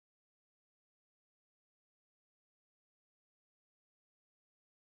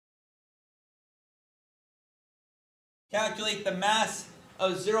Calculate the mass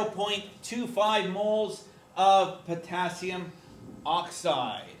of 0.25 moles of potassium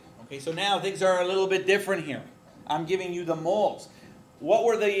oxide. Okay, so now things are a little bit different here. I'm giving you the moles. What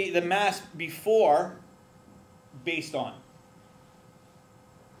were the mass before based on?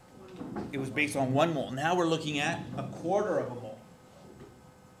 It was based on 1 mole. Now we're looking at a quarter of a mole.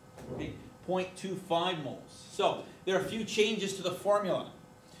 Okay, 0.25 moles. So there are a few changes to the formula.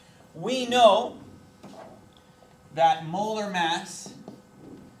 We know that molar mass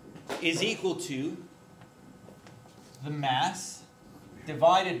is equal to the mass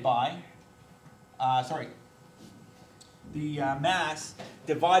divided by, mass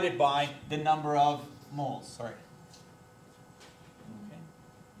divided by the number of moles. Okay.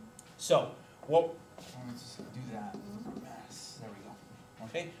 So, let's do that. Mass. There we go.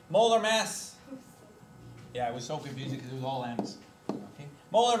 Okay. Molar mass. Yeah, it was so confusing because it was all M's. Okay.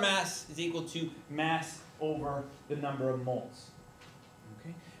 Molar mass is equal to mass over the number of moles.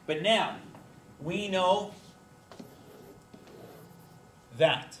 Okay. But now, we know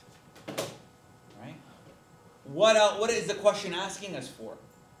that. Right? What is the question asking us for?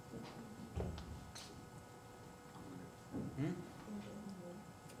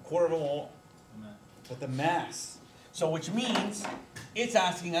 Quarter of a mole, but the mass. So which means it's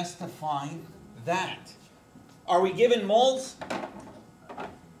asking us to find that. Are we given moles?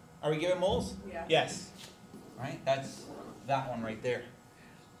 Are we given moles? Yeah. Yes. Right? That's that one right there.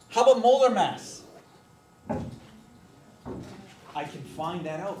 How about molar mass? I can find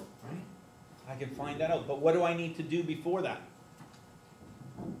that out, right? I can find that out. But what do I need to do before that?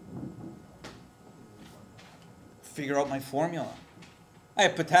 Figure out my formula. I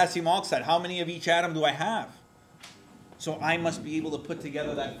have potassium oxide. How many of each atom do I have? So I must be able to put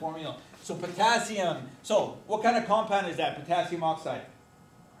together that formula. So potassium. So what kind of compound is that? Potassium oxide.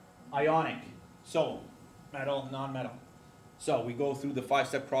 Ionic. So metal, non-metal. So we go through the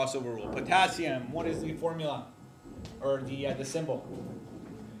 5-step crossover rule. Potassium. What is the formula? Or the symbol?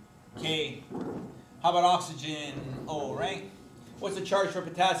 K. How about oxygen? O, right? What's the charge for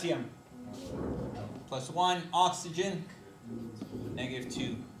potassium? +1. Oxygen?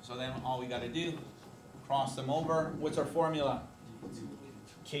 -2. So then all we got to do, cross them over. What's our formula?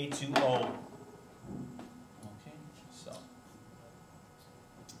 K2O. Okay, so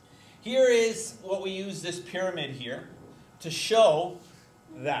here is what we use this pyramid here to show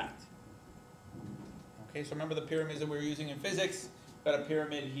that. Okay, so remember the pyramids that we were using in physics? Got a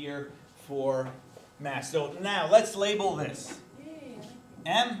pyramid here for mass. So now let's label this.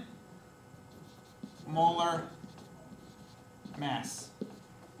 M, molar mass.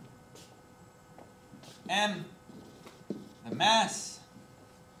 M, the mass.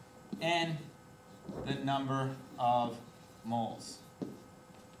 N, the number of moles.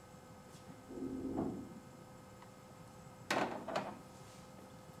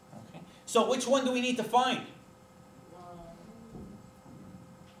 Okay. So which one do we need to find?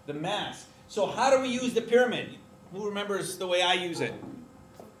 The mass. So how do we use the pyramid? Who remembers the way I use it?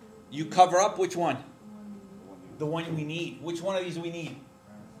 You cover up which one? The one we need. Which one of these do we need?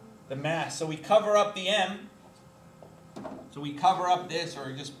 The mass. So we cover up the M. So we cover up this,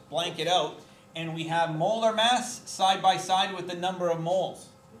 or just blank it out, and we have molar mass side by side with the number of moles.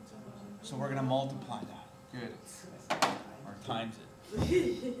 So we're going to multiply that. Good. Or times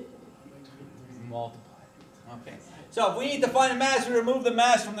it. Multiply it. Okay. So if we need to find a mass, we remove the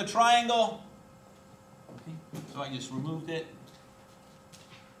mass from the triangle. Okay. So I just removed it.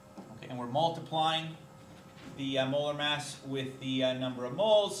 Okay, and we're multiplying the molar mass with the number of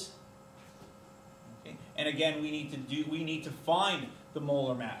moles. Okay. And again, we need to find the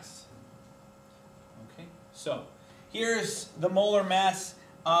molar mass. Okay. So here's the molar mass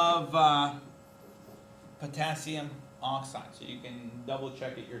of potassium oxide. So you can double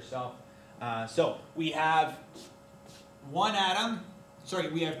check it yourself. So we have one atom. Sorry,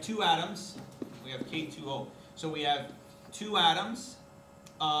 we have 2 atoms. We have K2O. So we have 2 atoms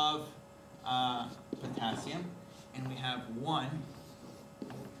of potassium, and we have 1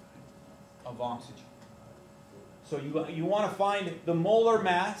 of oxygen. So you want to find the molar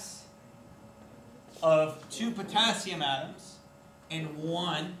mass of 2 potassium atoms and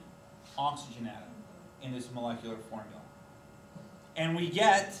 1 oxygen atom in this molecular formula. And we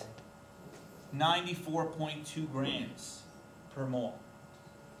get 94.2 grams per mole.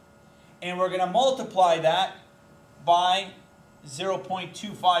 And we're going to multiply that by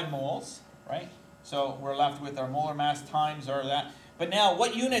 0.25 moles, right? So we're left with our molar mass times our that. But now,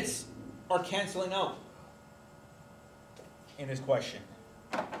 what units are canceling out in this question?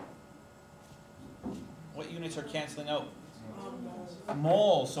 What units are canceling out?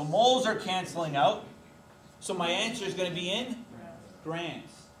 Moles. So moles are canceling out. So my answer is going to be in grams.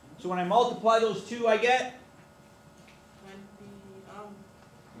 So when I multiply those two, I get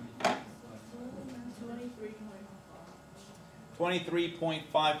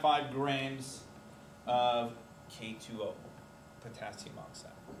 23.55 grams of K2O, potassium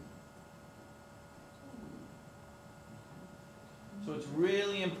oxide. So it's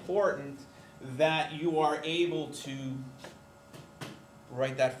really important that you are able to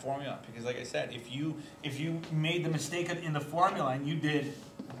write that formula, because like I said, if you made the mistake in the formula and you did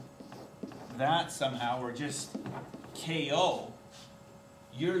that somehow, or just KO,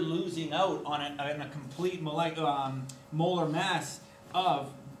 you're losing out on a complete molar mass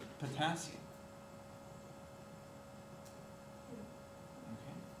of potassium.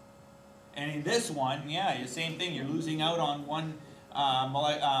 Okay. And in this one, yeah, the same thing. You're losing out on one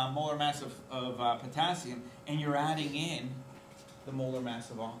molar mass of potassium, and you're adding in the molar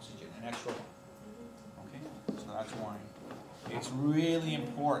mass of oxygen, an extra one. Okay, so that's why. It's really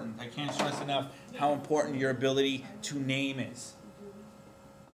important. I can't stress enough how important your ability to name is.